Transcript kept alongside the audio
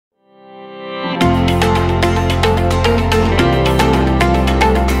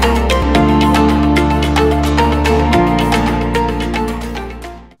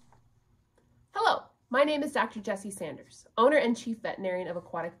Dr. Jessie Sanders, owner and chief veterinarian of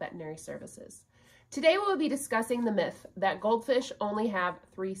Aquatic Veterinary Services. Today we'll be discussing the myth that goldfish only have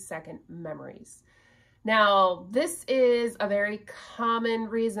 3-second memories. Now, this is a very common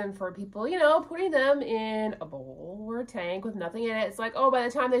reason for people, putting them in a bowl or a tank with nothing in it. It's like, oh, by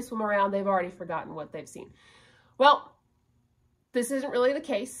the time they swim around, they've already forgotten what they've seen. Well, this isn't really the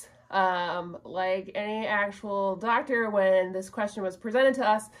case. Like any actual doctor, when this question was presented to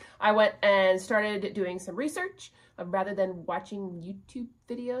us, I went and started doing some research rather than watching YouTube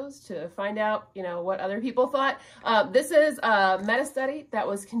videos to find out, what other people thought. This is a meta-study that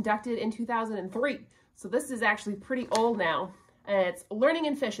was conducted in 2003. So this is actually pretty old now. And it's Learning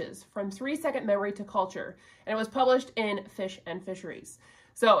in Fishes, From 3-Second Memory to Culture. And it was published in Fish and Fisheries.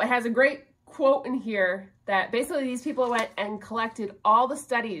 So it has a great quote in here that basically these people went and collected all the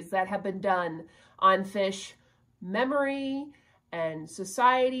studies that have been done on fish memory and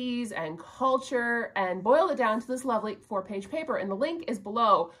societies and culture and boiled it down to this lovely 4-page paper. And the link is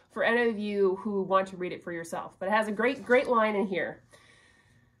below for any of you who want to read it for yourself. But it has a great line in here.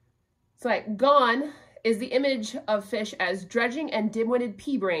 It's like, gone is the image of fish as dredging and dim-witted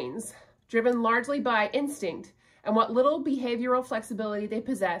pea brains, driven largely by instinct, and what little behavioral flexibility they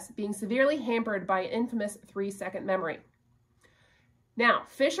possess being severely hampered by an infamous 3-second memory. Now,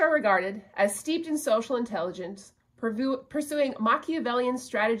 fish are regarded as steeped in social intelligence, pursuing Machiavellian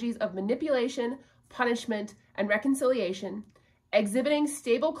strategies of manipulation, punishment, and reconciliation, exhibiting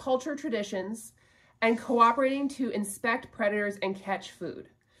stable culture traditions, and cooperating to inspect predators and catch food.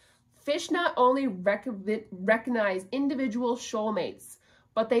 Fish not only recognize individual shoalmates,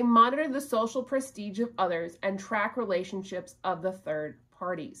 but they monitor the social prestige of others and track relationships of the third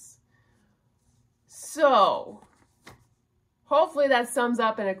parties. So, hopefully that sums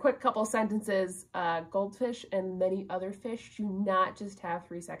up in a quick couple sentences. Goldfish and many other fish do not just have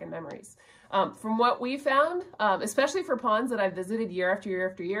 3-second memories. From what we found, especially for ponds that I've visited year after year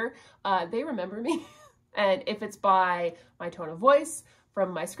after year, they remember me. And if it's by my tone of voice,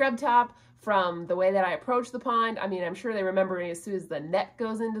 from my scrub top, from the way that I approach the pond. I mean, I'm sure they remember me as soon as the net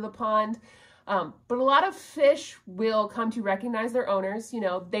goes into the pond. But a lot of fish will come to recognize their owners.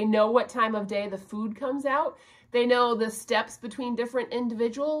 They know what time of day the food comes out. They know the steps between different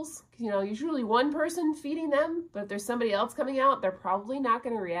individuals. Usually one person feeding them, but if there's somebody else coming out, they're probably not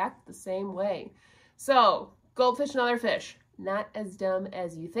going to react the same way. So, goldfish and other fish, not as dumb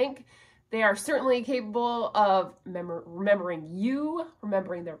as you think. They are certainly capable of remembering you,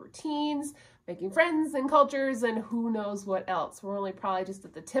 remembering their routines, making friends and cultures, and who knows what else. We're only probably just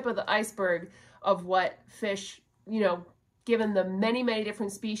at the tip of the iceberg of what fish, given the many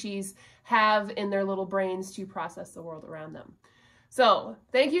different species, have in their little brains to process the world around them. So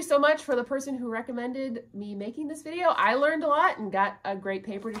thank you so much for the person who recommended me making this video. I learned a lot and got a great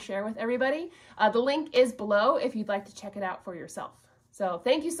paper to share with everybody. The link is below if you'd like to check it out for yourself. So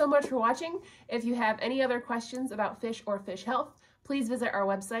thank you so much for watching. If you have any other questions about fish or fish health, please visit our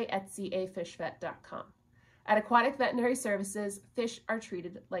website at cafishvet.com. At Aquatic Veterinary Services, fish are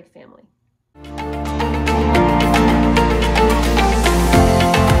treated like family.